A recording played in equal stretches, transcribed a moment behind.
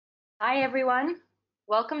Hi, everyone.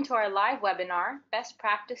 Welcome to our live webinar, Best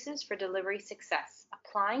Practices for Delivery Success,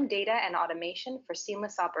 Applying Data and Automation for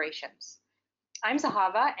Seamless Operations. I'm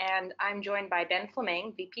Zahava, and I'm joined by Ben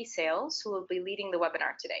Fleming, VP Sales, who will be leading the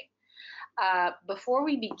webinar today. Before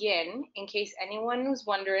we begin, in case anyone was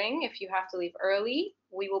wondering if you have to leave early,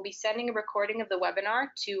 we will be sending a recording of the webinar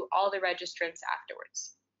to all the registrants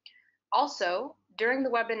afterwards. Also, during the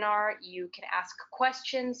webinar, you can ask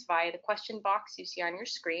questions via the question box you see on your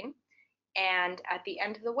screen. And at the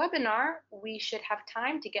end of the webinar, we should have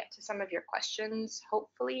time to get to some of your questions,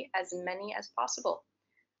 hopefully as many as possible.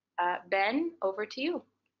 Ben, over to you.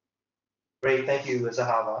 Great, thank you,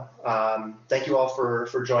 Zahava. Thank you all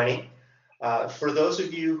for joining. For those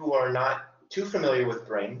of you who are not too familiar with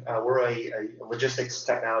Brain, we're a logistics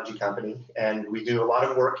technology company, and we do a lot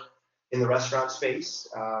of work in the restaurant space.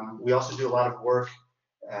 We also do a lot of work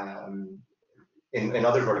in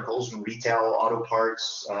other verticals, in retail, auto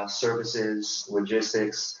parts, services,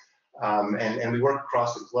 logistics, and we work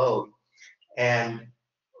across the globe. And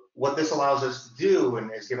what this allows us to do,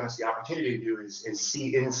 and has given us the opportunity to do, is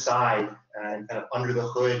see inside and kind of under the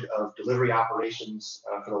hood of delivery operations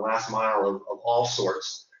for the last mile of all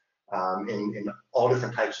sorts in all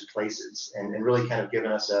different types of places, and really kind of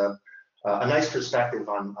given us a nice perspective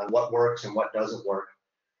on what works and what doesn't work.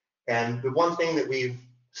 And the one thing that we've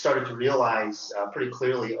started to realize pretty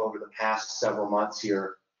clearly over the past several months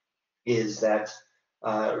here is that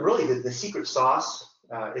really the secret sauce,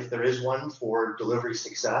 if there is one, for delivery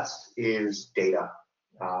success is data.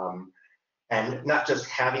 And not just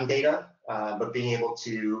having data, but being able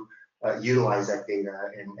to utilize that data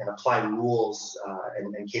and apply rules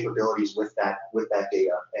and capabilities with that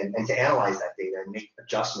data, and to analyze that data and make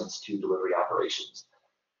adjustments to delivery operations.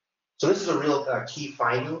 So this is a real key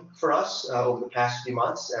finding for us over the past few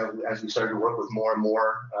months as we started to work with more and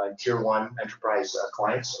more tier 1 enterprise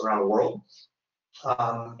clients around the world.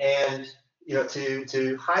 And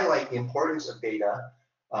to highlight the importance of data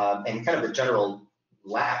and kind of the general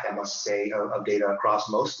lack, I must say, of data across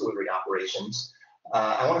most delivery operations,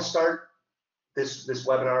 I want to start this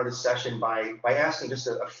webinar, this session, by asking just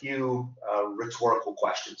a few rhetorical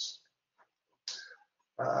questions.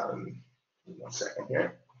 One second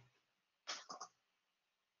here.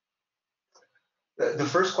 The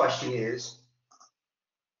first question is,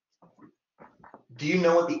 do you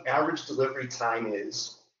know what the average delivery time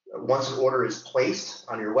is once an order is placed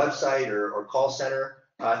on your website or call center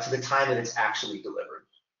to the time that it's actually delivered?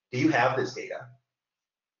 Do you have this data?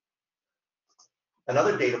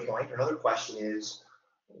 Another data point, or another question is,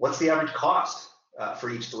 what's the average cost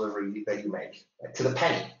for each delivery that you make, to the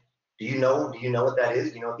penny? Do you know what that is?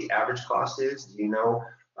 Do you know what the average cost is? Do you know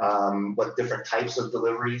what different types of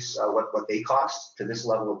deliveries, what they cost, to this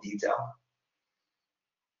level of detail?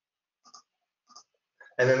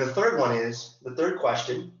 And then the third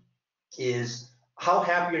question is, how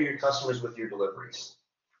happy are your customers with your deliveries?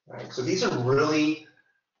 Right? So these are really,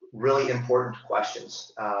 really important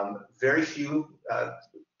questions. Very few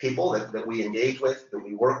people that we engage with, that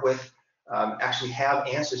we work with, actually have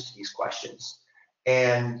answers to these questions.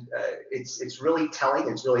 And it's really telling,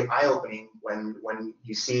 it's really eye-opening when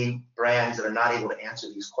you see brands that are not able to answer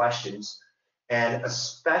these questions, and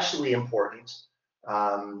especially important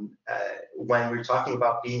when we're talking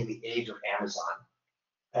about being in the age of Amazon.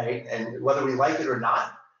 Right? And whether we like it or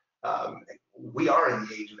not, we are in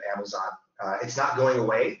the age of Amazon. It's not going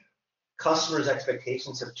away. Customers'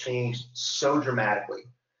 expectations have changed so dramatically,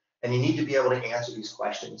 and you need to be able to answer these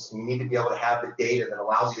questions. And you need to be able to have the data that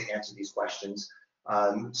allows you to answer these questions,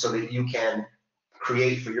 so that you can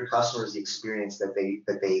create for your customers the experience that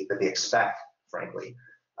they expect, frankly.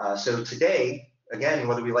 So today, again,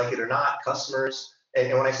 whether we like it or not, customers,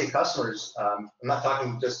 and when I say customers, I'm not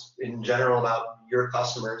talking just in general about your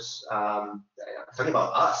customers. I'm talking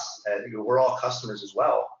about us. We're all customers as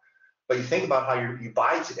well. But you think about how you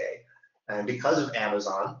buy today, and because of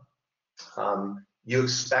Amazon, you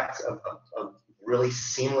expect a really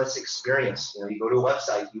seamless experience. You go to a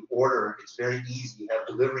website, you order, it's very easy. You have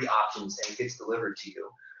delivery options, and it gets delivered to you.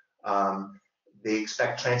 They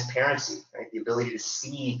expect transparency, right? The ability to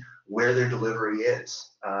see where their delivery is.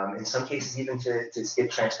 In some cases, even to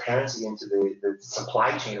get transparency into the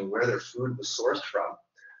supply chain and where their food was sourced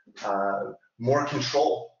from. More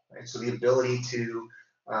control, right? So the ability to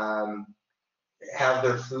have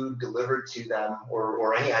their food delivered to them,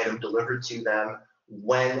 or any item delivered to them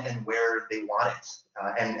when and where they want it,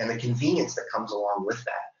 and the convenience that comes along with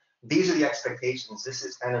that. These are the expectations. This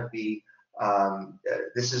is kind of the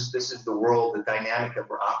this is the world, the dynamic that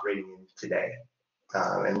we're operating in today,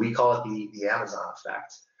 and we call it the Amazon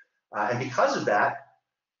effect. And because of that,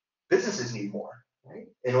 businesses need more. right?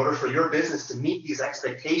 In order for your business to meet these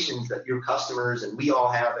expectations that your customers and we all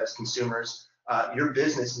have as consumers, your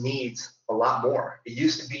business needs a lot more. It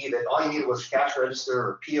used to be that all you needed was cash register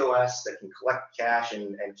or POS that can collect cash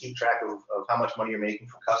and keep track of how much money you're making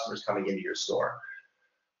from customers coming into your store.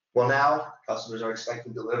 Well, now customers are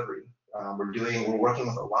expecting delivery. We're working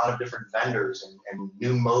with a lot of different vendors and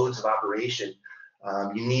new modes of operation.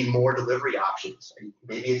 You need more delivery options.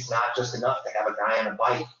 Maybe it's not just enough to have a guy on a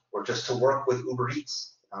bike or just to work with Uber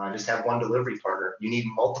Eats, just have one delivery partner. You need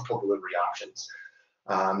multiple delivery options.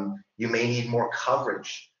 You may need more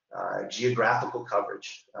coverage, geographical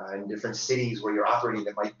coverage in different cities where you're operating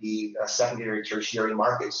that might be secondary, tertiary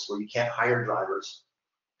markets where you can't hire drivers.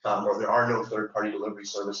 Or there are no third-party delivery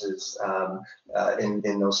services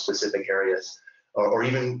in those specific areas, or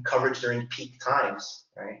even coverage during peak times,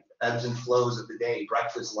 right? Ebbs and flows of the day,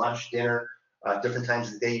 breakfast, lunch, dinner, different times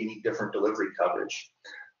of the day, you need different delivery coverage.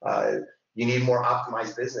 You need more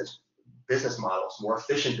optimized business models, more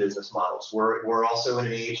efficient business models. We're also in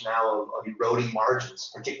an age now of eroding margins,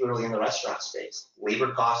 particularly in the restaurant space.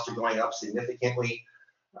 Labor costs are going up significantly.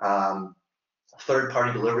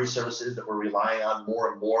 Third-party delivery services that we're relying on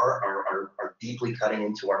more and more are deeply cutting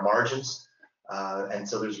into our margins, and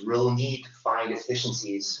so there's real need to find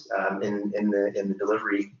efficiencies in the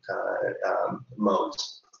delivery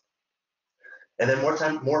modes. And then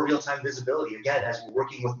more real-time visibility. Again, as we're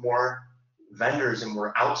working with more vendors and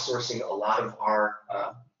we're outsourcing a lot of our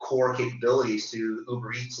core capabilities to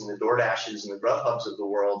Uber Eats and the DoorDashes and the Grubhubs of the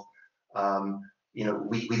world,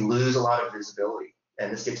 we lose a lot of visibility. And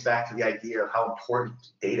this gets back to the idea of how important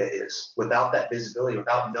data is. Without that visibility,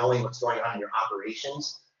 without knowing what's going on in your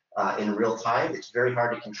operations in real time, it's very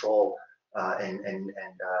hard to control and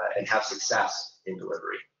have success in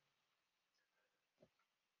delivery.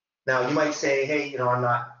 Now, you might say, hey, I'm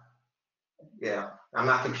not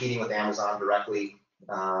competing with Amazon directly.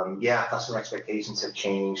 Yeah, customer expectations have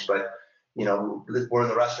changed, but we're in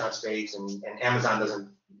the restaurant space, and Amazon doesn't,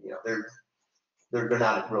 they're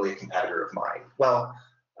not really a competitor of mine. Well,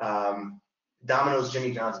 Domino's,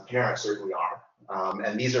 Jimmy John's, and Panera certainly are.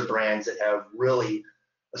 And these are brands that have really,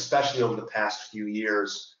 especially over the past few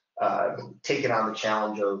years, taken on the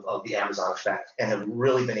challenge of the Amazon effect and have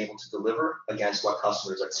really been able to deliver against what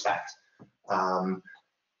customers expect.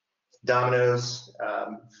 Domino's,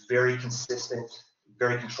 very consistent,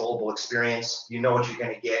 very controllable experience. You know what you're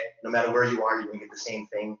going to get. No matter where you are, you're going to get the same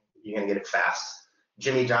thing. You're going to get it fast.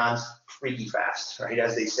 Jimmy John's, freaky fast, right?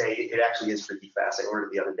 As they say, it actually is freaky fast. I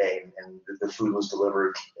ordered the other day, and the food was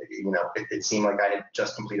delivered. It seemed like I had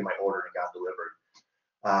just completed my order and got delivered.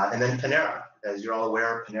 And then Panera, as you're all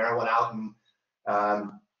aware, Panera went out and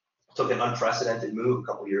took an unprecedented move a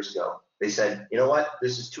couple years ago. They said, you know what?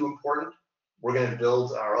 This is too important. We're going to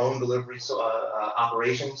build our own delivery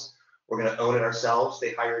operations. We're going to own it ourselves.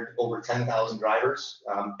 They hired over 10,000 drivers.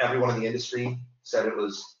 Everyone in the industry said it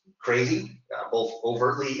was crazy, both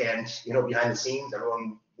overtly and behind the scenes.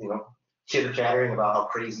 Everyone chitter-chattering about how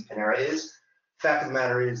crazy Panera is. Fact of the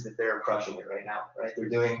matter is that they're crushing it right now. Right? They're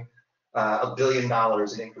doing $1 billion in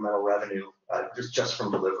incremental revenue just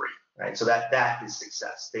from delivery. Right? So that is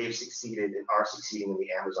success. They've succeeded and are succeeding in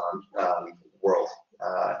the Amazon world.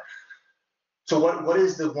 So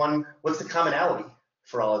what's the commonality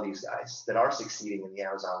for all of these guys that are succeeding in the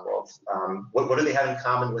Amazon world? What do they have in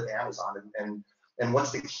common with Amazon, and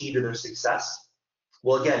what's the key to their success?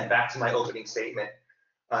 Well, again, back to my opening statement,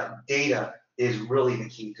 data is really the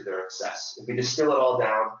key to their success. If we distill it all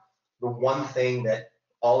down, the one thing that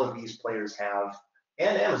all of these players have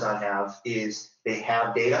and Amazon have is they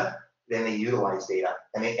have data, then they utilize data,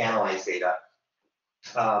 and they analyze data.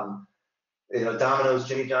 Domino's,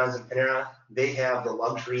 Jimmy John's, and Panera, they have the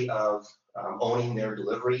luxury of owning their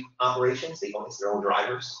delivery operations. They own their own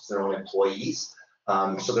drivers, their own employees.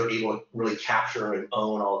 So they're able to really capture and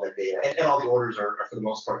own all of that data. And all the orders are, for the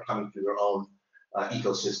most part, coming through their own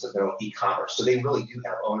ecosystem, their own e-commerce. So they really do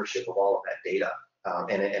have ownership of all of that data,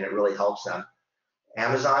 and it really helps them.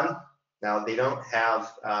 Amazon, now they don't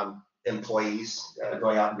have employees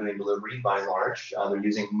going out and doing delivery by and large. They're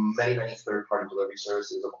using many, many third-party delivery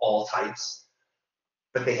services of all types,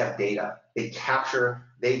 but they have data. They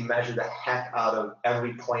measure the heck out of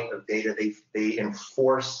every point of data. They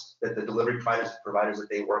enforce that the delivery providers that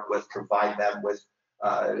they work with provide them with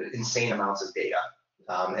insane amounts of data,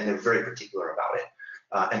 and they're very particular about it.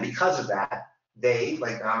 And because of that, they,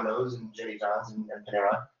 like Domino's and Jimmy John's and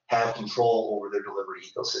Panera, have control over their delivery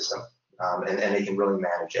ecosystem, and they can really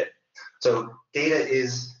manage it. So data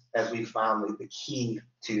is, as we've found, the key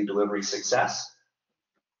to delivery success.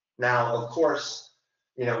 Now, of course,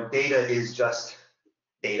 data is just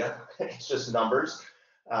data. It's just numbers.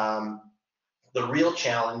 The real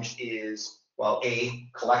challenge is, well, A,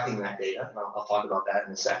 collecting that data, and I'll talk about that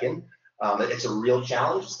in a second. It's a real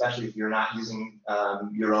challenge, especially if you're not using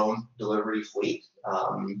your own delivery fleet.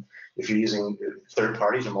 If you're using third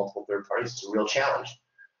parties or multiple third parties, it's a real challenge.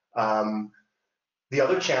 The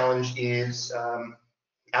other challenge is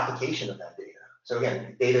application of that data. So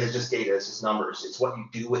again, data is just data, it's just numbers. It's what you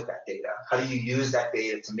do with that data. How do you use that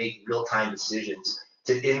data to make real-time decisions,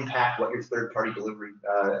 to impact what your third-party delivery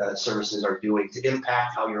services are doing, to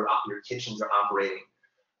impact how your kitchens are operating?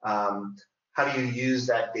 How do you use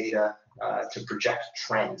that data to project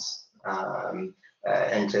trends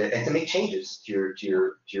and to make changes to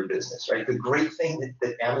your business, right? The great thing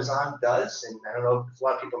that Amazon does, and I don't know if a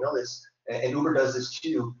lot of people know this, and Uber does this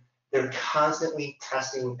too, they're constantly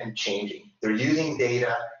testing and changing. They're using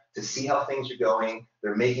data to see how things are going.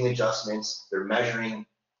 They're making adjustments. They're measuring.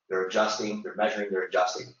 They're adjusting. They're measuring. They're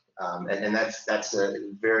adjusting. And that's a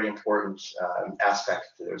very important aspect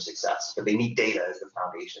to their success. But they need data as the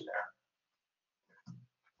foundation there.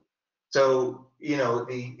 So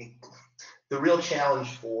the real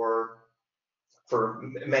challenge for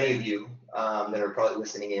many of you that are probably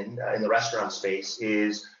listening in the restaurant space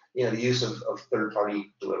is the use of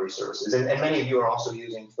third-party delivery services. And many of you are also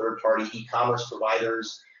using third-party e-commerce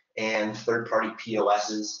providers and third-party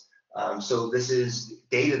POSs. So this is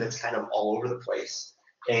data that's kind of all over the place.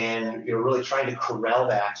 And you're really trying to corral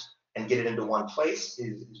that and get it into one place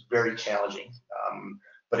is very challenging.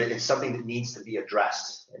 But it's something that needs to be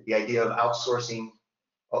addressed. The idea of outsourcing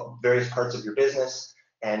various parts of your business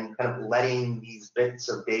and kind of letting these bits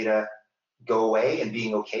of data go away and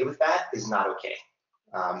being okay with that is not okay.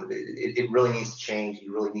 It really needs to change.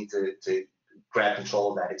 You really need to grab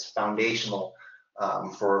control of that. It's foundational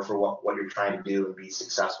for what you're trying to do and be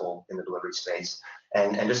successful in the delivery space.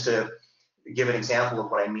 And just to give an example of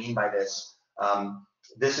what I mean by this,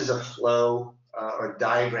 this is a flow or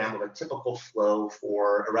diagram of a typical flow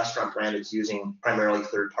for a restaurant brand that's using primarily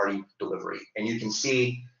third-party delivery. And you can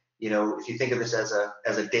see, if you think of this as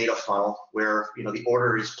a data funnel where the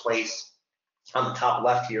order is placed on the top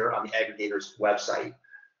left here on the aggregator's website.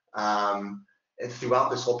 And throughout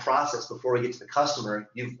this whole process, before we get to the customer,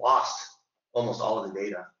 you've lost almost all of the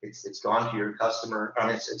data. It's gone to your customer,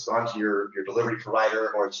 it's gone to your delivery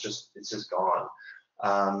provider, or it's just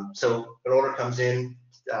gone. So an order comes in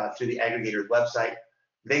through the aggregator's website.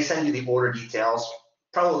 They send you the order details,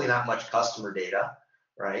 probably not much customer data,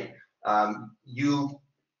 right? You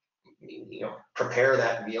prepare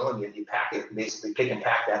that meal and you pack it, basically pick and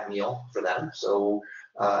pack that meal for them. So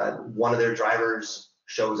one of their drivers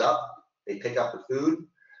shows up, they pick up the food.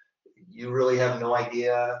 You really have no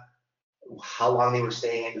idea how long they were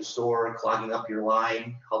staying at your store, clogging up your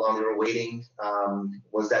line, how long they were waiting.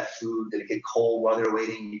 Was that food, did it get cold while they were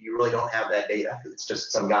waiting? You really don't have that data because it's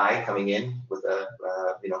just some guy coming in with a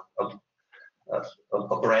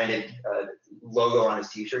branded logo on his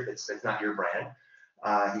t-shirt that's not your brand.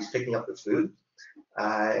 He's picking up the food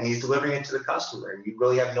and he's delivering it to the customer, and you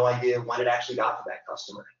really have no idea when it actually got to that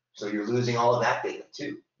customer. So you're losing all of that data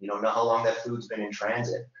too. You don't know how long that food's been in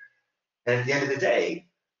transit. And at the end of the day,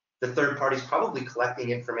 the third party's probably collecting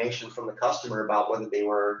information from the customer about whether they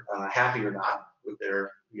were happy or not with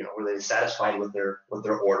their, were they satisfied with their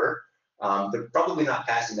order. They're probably not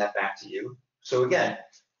passing that back to you. So again,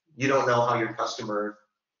 you don't know how your customer,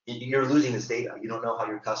 you're losing this data. You don't know how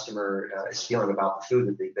your customer is feeling about the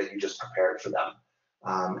food that you just prepared for them.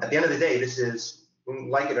 At the end of the day, this is,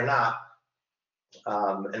 like it or not,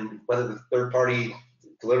 and whether the third-party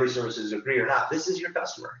delivery services agree or not, this is your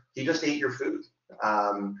customer. He just ate your food.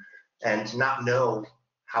 And to not know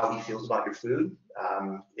how he feels about your food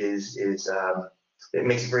it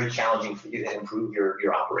makes it very challenging for you to improve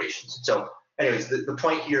your operations. So anyways, the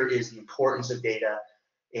point here is the importance of data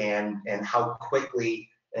and how quickly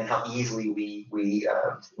and how easily we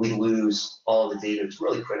lose all of the data. It's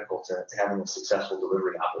really critical to having a successful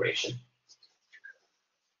delivery operation.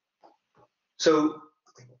 So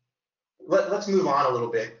let's move on a little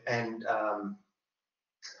bit and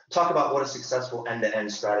talk about what a successful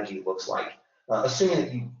end-to-end strategy looks like. Assuming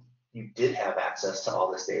that you did have access to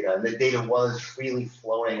all this data, and the data was freely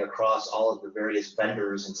flowing across all of the various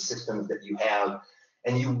vendors and systems that you have,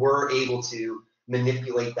 and you were able to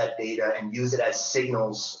manipulate that data and use it as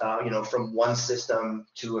signals, from one system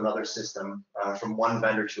to another system, from one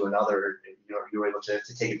vendor to another. You were able to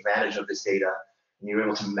take advantage of this data, and you were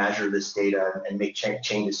able to measure this data and make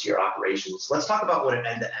changes to your operations. Let's talk about what an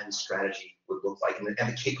end-to-end strategy would look like and the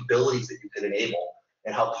capabilities that you could enable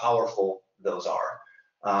and how powerful those are.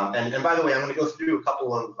 And by the way, I'm going to go through a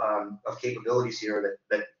couple of capabilities here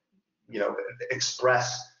that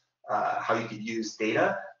express how you could use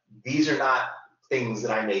data. These are not things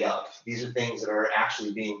that I made up. These are things that are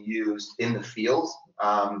actually being used in the field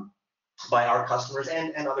by our customers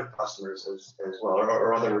and other customers as well,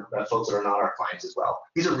 or other folks that are not our clients as well.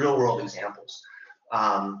 These are real world examples.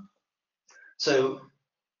 So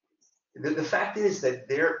the fact is that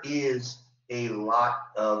there is a lot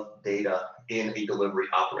of data in a delivery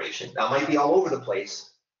operation. Now, it might be all over the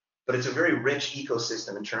place, but it's a very rich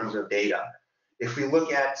ecosystem in terms of data. If we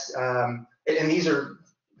look at, and these are,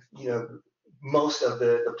 most of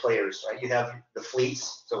the players, right? You have the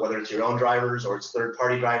fleets, so whether it's your own drivers or it's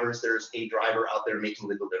third-party drivers, there's a driver out there making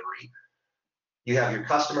the delivery. You have your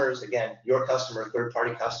customers, again, your customer,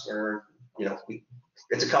 third-party customer,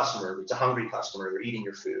 it's a customer, it's a hungry customer, they're eating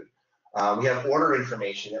your food. We have order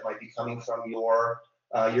information that might be coming from your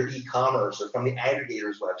e-commerce or from the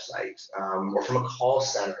aggregator's website, or from a call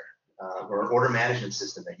center, or an order management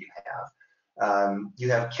system that you have.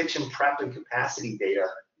 You have kitchen prep and capacity data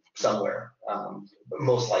somewhere,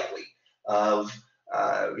 most likely, of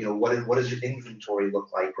what does your inventory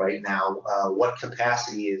look like right now? What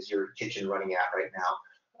capacity is your kitchen running at right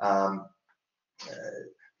now?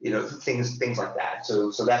 Things like that.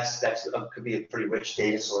 So that's could be a pretty rich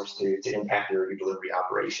data source to impact your delivery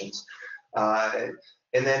operations. And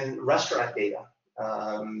then restaurant data,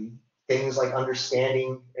 things like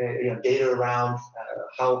understanding data around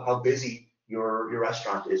how busy your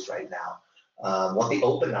restaurant is right now, what the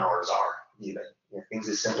open hours are, even things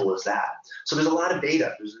as simple as that. So there's a lot of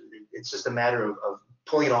data. It's just a matter of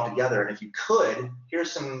pulling it all together. And if you could,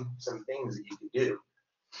 here's some things that you could do.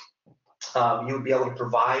 You would be able to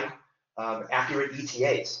provide accurate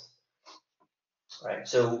ETAs, right?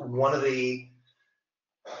 So one of the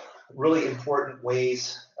really important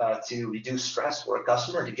ways to reduce stress for a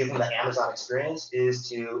customer, to give them the Amazon experience, is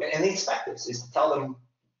to, and they expect this, is to tell them,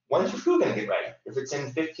 when's your food going to get ready? If it's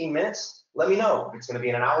in 15 minutes, let me know. If it's going to be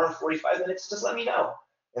in an hour and 45 minutes, just let me know,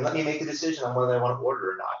 and let me make a decision on whether I want to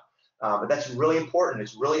order or not. But that's really important.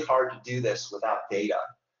 It's really hard to do this without data.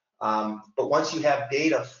 But once you have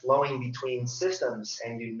data flowing between systems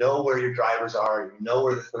and you know where your drivers are, you know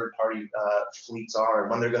where the third-party fleets are and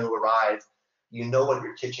when they're going to arrive, you know what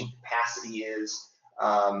your kitchen capacity is,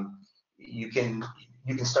 you can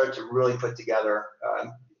start to really put together,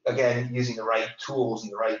 again, using the right tools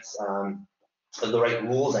and the right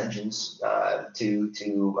rules engines to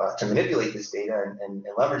manipulate this data and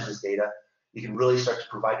leverage this data. You can really start to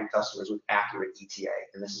provide your customers with accurate ETA,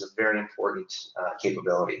 and this is a very important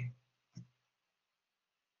capability.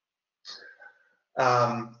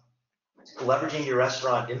 Leveraging your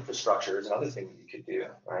restaurant infrastructure is another thing that you could do,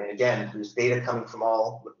 right? Again, there's data coming from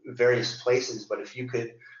all various places, but if you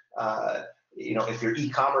could, if your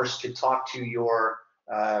e-commerce could talk to your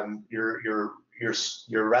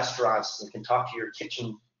restaurants and can talk to your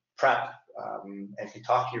kitchen prep and can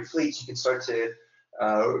talk to your fleets, you can start to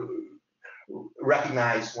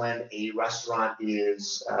recognize when a restaurant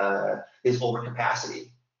is over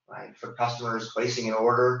capacity, right? For customers placing an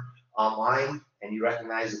order online and you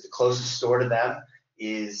recognize that the closest store to them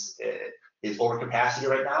is over capacity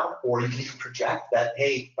right now, or you can even project that,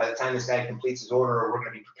 hey, by the time this guy completes his order, or we're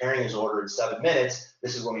going to be preparing his order in 7 minutes,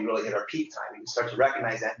 this is when we really hit our peak time. You can start to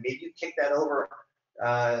recognize that. Maybe you kick that order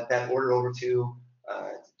over to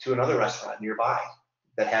another restaurant nearby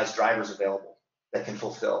that has drivers available that can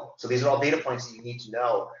fulfill. So these are all data points that you need to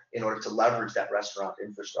know in order to leverage that restaurant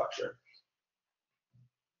infrastructure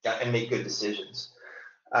and make good decisions.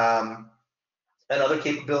 Another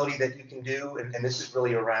capability that you can do, and this is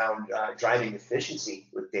really around driving efficiency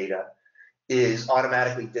with data, is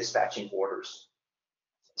automatically dispatching orders.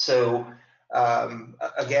 So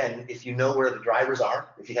again, if you know where the drivers are,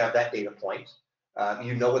 if you have that data point,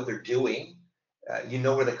 you know what they're doing, you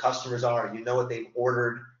know where the customers are, you know what they've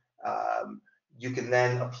ordered, you can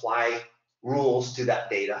then apply rules to that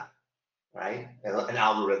data, right, an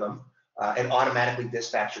algorithm, and automatically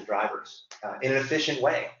dispatch your drivers in an efficient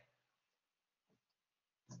way.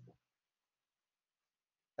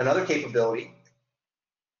 Another capability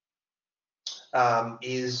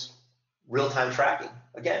is real-time tracking.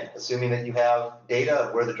 Again, assuming that you have data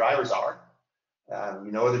of where the drivers are,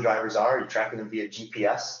 you know where the drivers are, you're tracking them via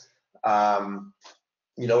GPS,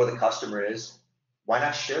 you know where the customer is. Why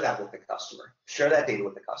not share that with the customer? Share that data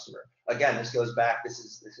with the customer. Again, this goes back. This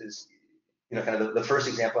is kind of the first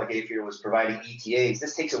example I gave here was providing ETAs.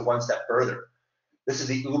 This takes it one step further. This is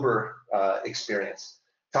the Uber experience,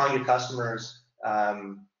 telling your customers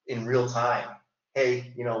in real time,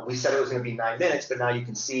 hey, we said it was going to be 9 minutes, but now you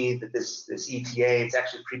can see that this ETA, it's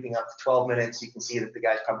actually creeping up to 12 minutes. You can see that the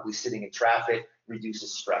guy's probably sitting in traffic,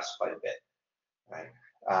 reduces stress quite a bit, right?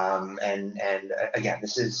 And again,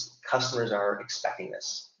 this is, customers are expecting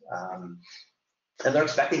this. and they're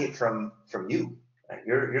expecting it from you. Right?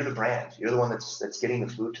 You're the brand. You're the one that's getting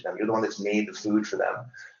the food to them. You're the one that's made the food for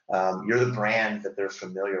them. You're the brand that they're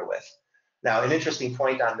familiar with. Now, an interesting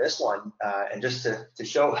point on this one, and just to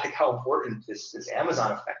show like how important this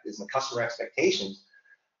Amazon effect is and the customer expectations.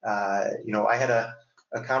 I had a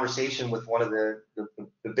conversation with one of the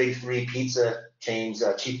big three pizza chains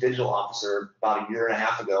chief digital officer about a year and a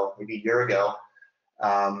half ago, maybe a year ago,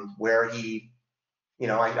 where he,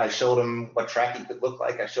 I showed him what tracking could look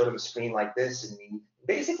like. I showed him a screen like this, and he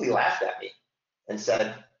basically laughed at me and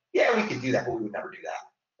said, "Yeah, we could do that, but we would never do that.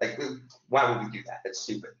 Like, why would we do that? That's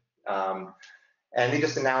stupid." And they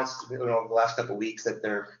just announced, the last couple of weeks that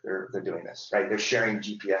they're doing this, right? They're sharing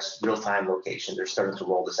GPS real-time location. They're starting to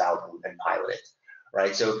roll this out and pilot it,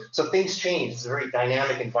 right? So things change. It's a very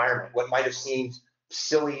dynamic environment. What might have seemed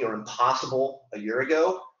silly or impossible a year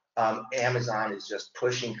ago, Amazon is just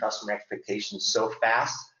pushing customer expectations so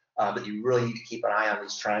fast that you really need to keep an eye on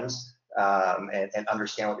these trends and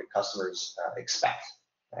understand what your customers expect,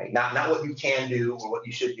 right? Not what you can do or what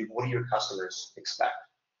you should do, but what do your customers expect?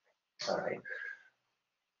 All right.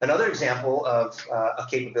 Another example of a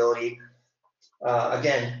capability,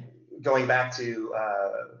 again, going back to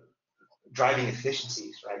driving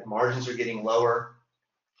efficiencies, right? Margins are getting lower.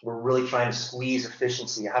 We're really trying to squeeze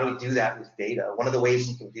efficiency. How do we do that with data? One of the ways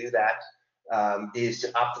you can do that is to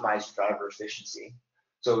optimize driver efficiency.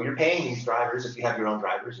 So you're paying these drivers. If you have your own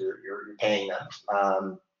drivers, you're paying them.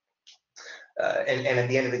 And at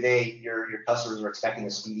the end of the day, your customers are expecting a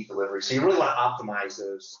speedy delivery. So you really want to optimize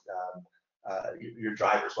those your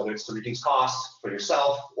drivers, whether it's to reduce costs for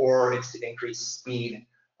yourself or it's to increase speed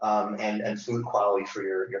and food quality for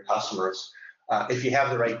your customers. If you have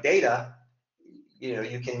the right data,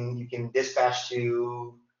 you can dispatch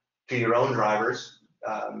to your own drivers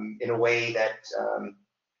in a way that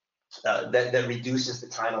reduces the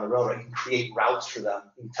time on the road. Right? You can create routes for them.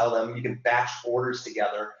 You can tell them, you can batch orders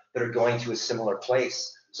together that are going to a similar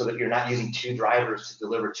place so that you're not using two drivers to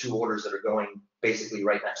deliver two orders that are going basically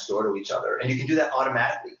right next door to each other. And you can do that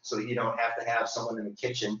automatically so that you don't have to have someone in the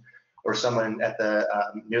kitchen or someone at the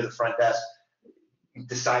near the front desk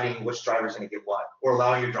deciding which driver is going to get what, or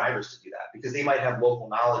allowing your drivers to do that, because they might have local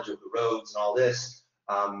knowledge of the roads and all this,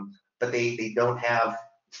 but they don't have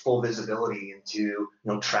full visibility into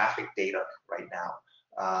traffic data right now,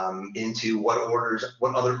 into what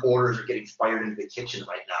other orders are getting fired into the kitchen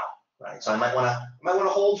right now, right? So I might want to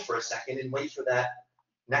hold for a second and wait for that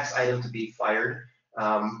next item to be fired,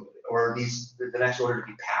 or the next order to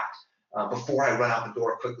be packed before I run out the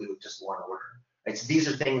door quickly with just one order. Right? So these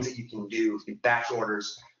are things that you can do with batch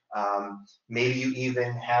orders. Maybe you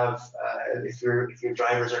even have, if your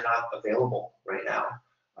drivers are not available right now,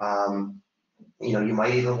 you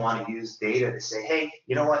might even want to use data to say, hey,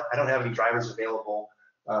 you know what? I don't have any drivers available.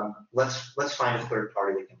 Let's find a third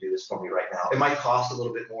party that can do this for me right now. It might cost a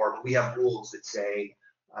little bit more, but we have rules that say,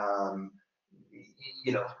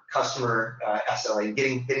 customer SLA,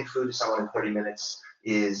 getting food to someone in 30 minutes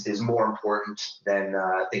is more important than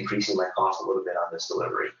increasing my cost a little bit on this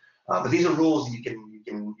delivery. But these are rules that you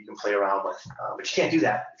can play around with, but you can't do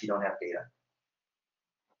that if you don't have data.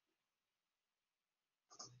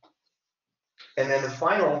 And then the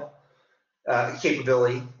final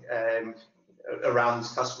capability around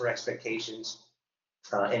these customer expectations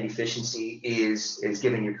and efficiency is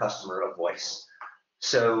giving your customer a voice.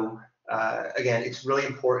 So again, it's really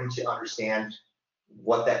important to understand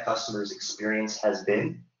what that customer's experience has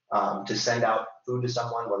been to send out food to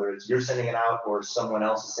someone, whether it's you're sending it out or someone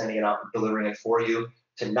else is sending it out and delivering it for you.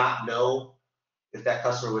 To not know if that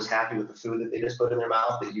customer was happy with the food that they just put in their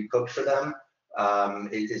mouth that you cooked for them,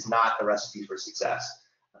 it is not a recipe for success.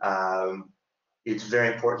 It's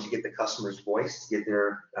very important to get the customer's voice,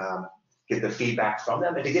 to get the feedback from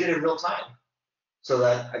them, and to get it in real time. So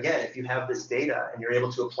that, again, if you have this data and you're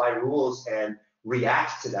able to apply rules and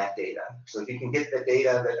react to that data. So if you can get the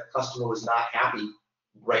data that a customer was not happy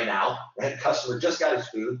right now, and the customer just got his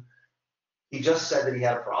food, he just said that he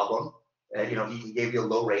had a problem, he gave you a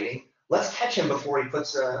low rating. Let's catch him before he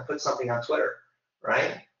puts something on Twitter,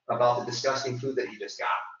 right? About the disgusting food that he just got,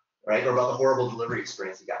 right? Or about the horrible delivery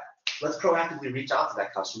experience he got. Let's proactively reach out to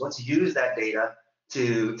that customer. Let's use that data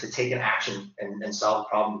to take an action and solve the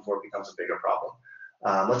problem before it becomes a bigger problem.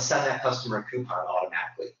 Let's send that customer a coupon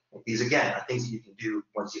automatically. These, again, are things that you can do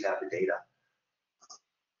once you have the data.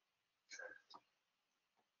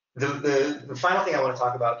 The final thing I want to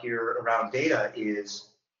talk about here around data is,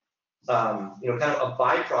 kind of a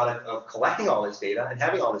byproduct of collecting all this data and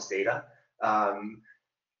having all this data,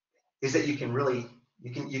 is that you can really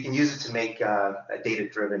you can use it to make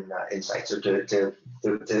data-driven insights, or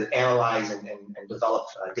to analyze and develop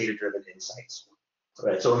data-driven insights.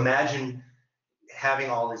 right? So imagine having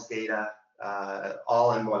all this data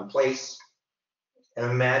all in one place, and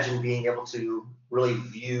imagine being able to really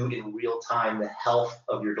view in real time the health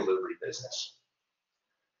of your delivery business.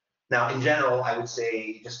 Now, in general, I would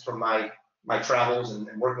say, just from my travels and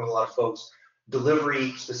working with a lot of folks,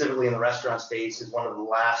 delivery, specifically in the restaurant space, is one of the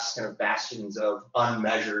last kind of bastions of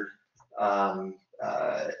unmeasured and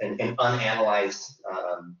unanalyzed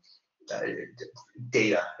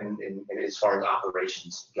data in as far as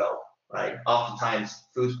operations go, right? Oftentimes,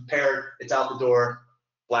 food's prepared, it's out the door,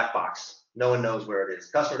 black box. No one knows where it is.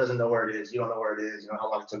 Customer doesn't know where it is. You don't know where it is. You don't know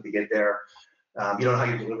how long it took to get there. You don't know how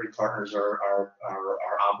your delivery partners are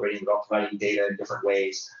operating, about providing data in different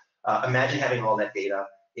ways. Imagine having all that data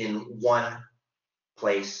in one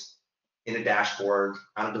place, in a dashboard,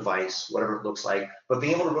 on a device, whatever it looks like, but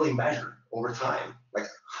being able to really measure over time, like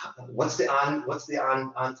what's the on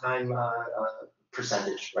time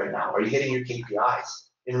percentage right now? Are you hitting your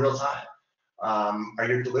KPIs in real time? Are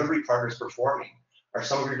your delivery partners performing? Are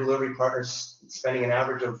some of your delivery partners spending an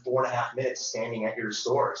average of 4.5 minutes standing at your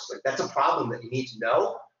stores? Like, that's a problem that you need to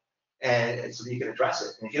know, and so that you can address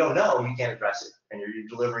it. And if you don't know, you can't address it, and your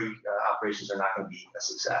delivery operations are not going to be a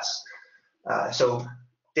success. So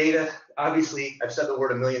data, obviously, I've said the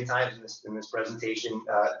word a million times in this presentation,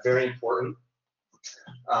 very important.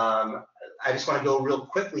 I just want to go real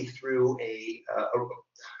quickly through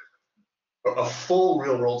a full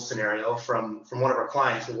real world scenario from one of our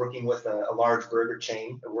clients. We're working with a large burger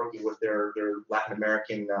chain. They're working with their Latin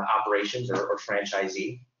American operations or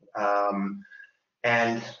franchisee.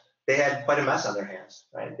 And they had quite a mess on their hands,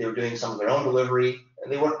 right? They were doing some of their own delivery,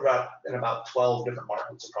 and they worked in about 12 different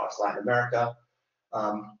markets across Latin America.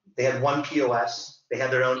 They had one POS. They had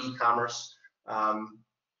their own e-commerce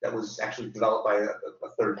that was actually developed by a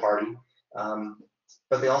third party.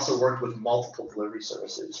 But they also worked with multiple delivery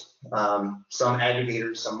services, some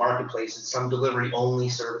aggregators, some marketplaces, some delivery-only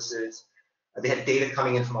services. They had data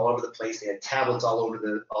coming in from all over the place. They had tablets all over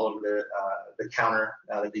the counter.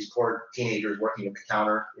 These poor teenagers working at the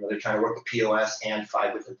counter, they're trying to work the POS and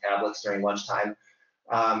 5 different tablets during lunchtime.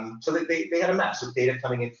 So they had a mess with data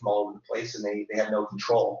coming in from all over the place, and they had no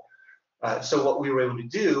control. So what we were able to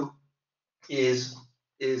do is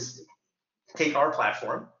take our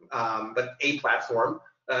platform, but a platform,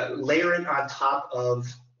 layer it on top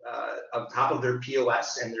of their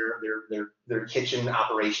POS and their kitchen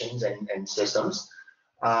operations and systems,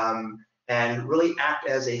 and really act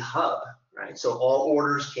as a hub, right? So all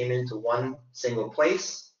orders came into one single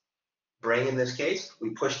place. Bring, in this case,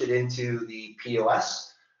 we pushed it into the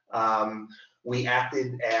POS. We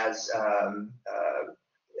acted as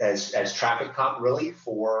traffic cop, really,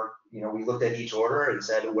 for, we looked at each order and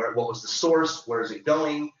said, what was the source, where is it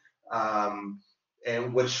going,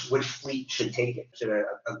 and which fleet should take it. Should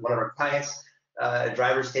one of our clients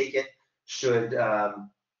drivers take it? Should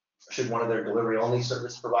one of their delivery only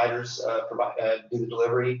service providers do the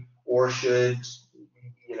delivery, or should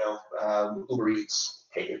Uber Eats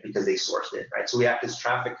take it because they sourced it, right? So we act as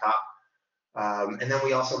traffic cop, and then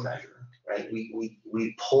we also measure, right?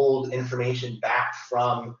 We pulled information back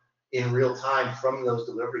in real time from those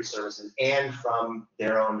delivery services and from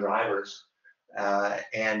their own drivers,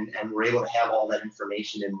 and we're able to have all that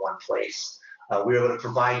information in one place. We were able to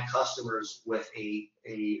provide customers with a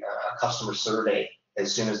customer survey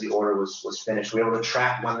as soon as the order was finished. We were able to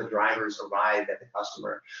track when the drivers arrived at the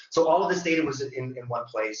customer. So all of this data was in one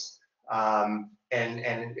place, and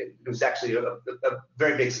it was actually a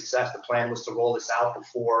very big success. The plan was to roll this out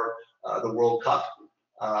before the World Cup.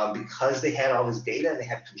 Because they had all this data and they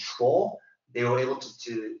had control, they were able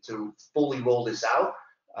to fully roll this out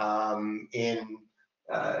before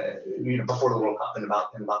the World Cup in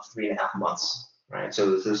about 3.5 months, right?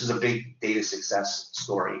 So this is a big data success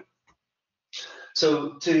story.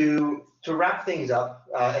 So to wrap things up,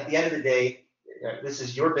 at the end of the day, this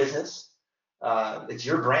is your business. It's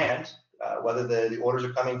your brand. Whether the orders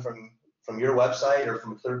are coming from your website or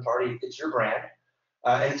from a third party, it's your brand,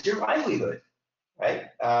 and it's your livelihood.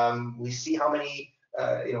 Right? We see how many,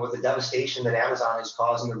 with the devastation that Amazon is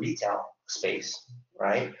causing the retail space,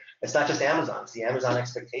 right? It's not just Amazon, it's the Amazon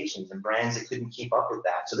expectations and brands that couldn't keep up with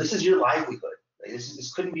that. So this is your livelihood.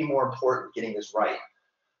 This couldn't be more important, getting this right.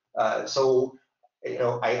 So,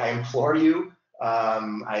 I implore you,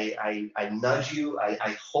 I nudge you,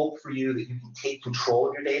 I hope for you that you can take control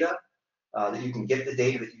of your data, that you can get the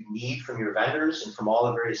data that you need from your vendors and from all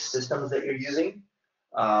the various systems that you're using.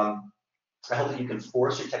 I hope that you can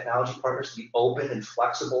force your technology partners to be open and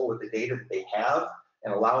flexible with the data that they have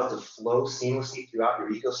and allow it to flow seamlessly throughout your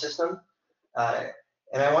ecosystem.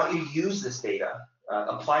 And I want you to use this data,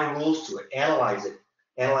 apply rules to it, analyze it,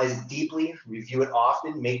 analyze it deeply, review it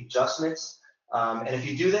often, make adjustments. And if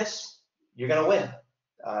you do this, you're going to win.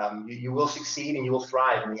 You will succeed and you will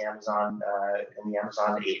thrive in the Amazon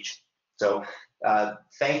age. So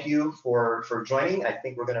thank you for joining. I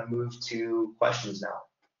think we're going to move to questions now.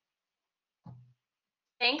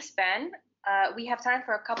 Thanks, Ben. We have time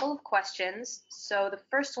for a couple of questions. So the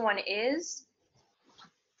first one is,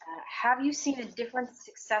 have you seen a different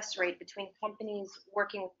success rate between companies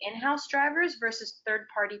working with in-house drivers versus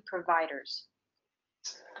third-party providers?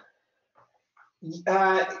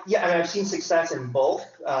 Yeah, I mean, I've seen success in both.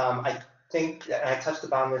 I think, and I touched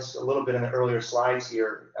upon this a little bit in the earlier slides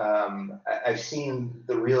here, I've seen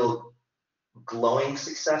the real glowing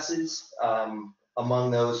successes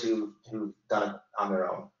among those who've done it on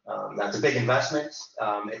their own. That's a big investment.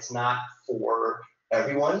 It's not for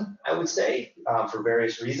everyone, I would say, for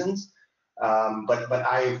various reasons. But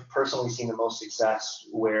I've personally seen the most success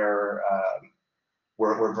where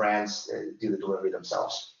brands do the delivery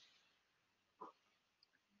themselves.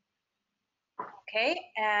 Okay,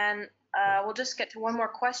 and we'll just get to one more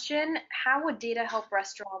question. How would data help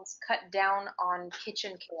restaurants cut down on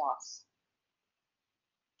kitchen chaos?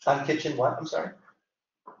 On kitchen what? I'm sorry.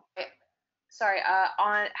 Sorry.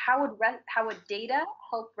 On how would data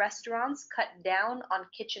help restaurants cut down on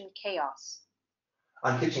kitchen chaos?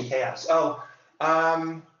 On kitchen chaos. Oh,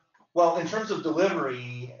 well, in terms of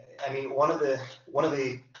delivery, I mean, one of the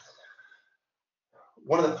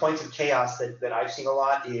points of chaos that I've seen a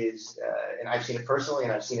lot is, and I've seen it personally,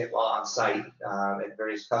 and I've seen it while on site at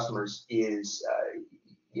various customers, is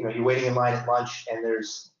you're waiting in line at lunch, and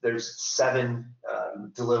there's 7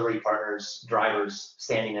 delivery partners, drivers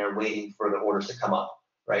standing there waiting for the orders to come up,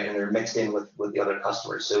 right? And they're mixed in with the other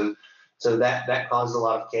customers. So that causes a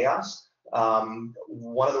lot of chaos.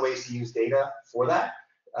 One of the ways to use data for that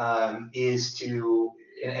is to,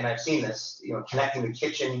 and I've seen this, connecting the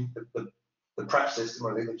kitchen, the prep system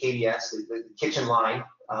or the KDS, the kitchen line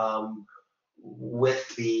with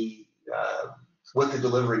the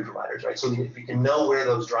delivery providers, right? So if you can know where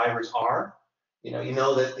those drivers are, you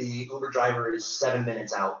know that the Uber driver is 7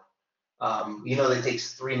 minutes out. You know that it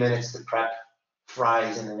takes 3 minutes to prep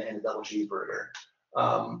fries and a double cheeseburger.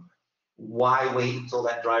 Why wait until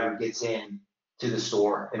that driver gets in to the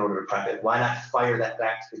store in order to prep it? Why not fire that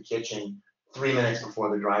back to the kitchen 3 minutes before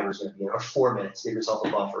the driver's going to be in, or 4 minutes? Give yourself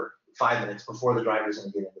a buffer. 5 minutes before the driver's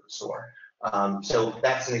going to get into the store. So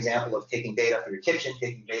that's an example of taking data for your kitchen,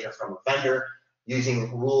 taking data from a vendor,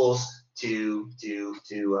 using rules to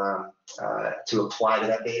apply to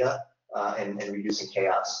that data and reducing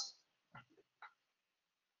chaos.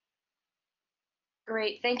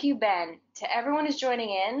 Great, thank you, Ben. To everyone who's joining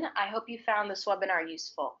in, I hope you found this webinar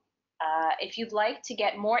useful. If you'd like to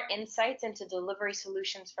get more insights into delivery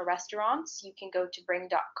solutions for restaurants, you can go to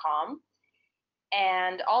bring.com.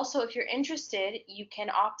 And also, if you're interested, you can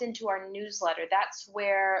opt into our newsletter. That's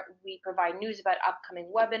where we provide news about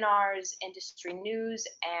upcoming webinars, industry news,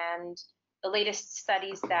 and the latest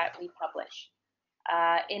studies that we publish.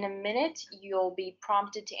 In a minute, you'll be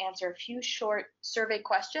prompted to answer a few short survey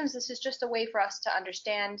questions. This is just a way for us to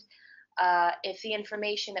understand if the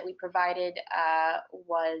information that we provided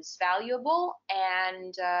was valuable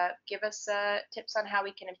and give us tips on how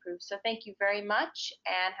we can improve. So thank you very much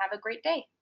and have a great day.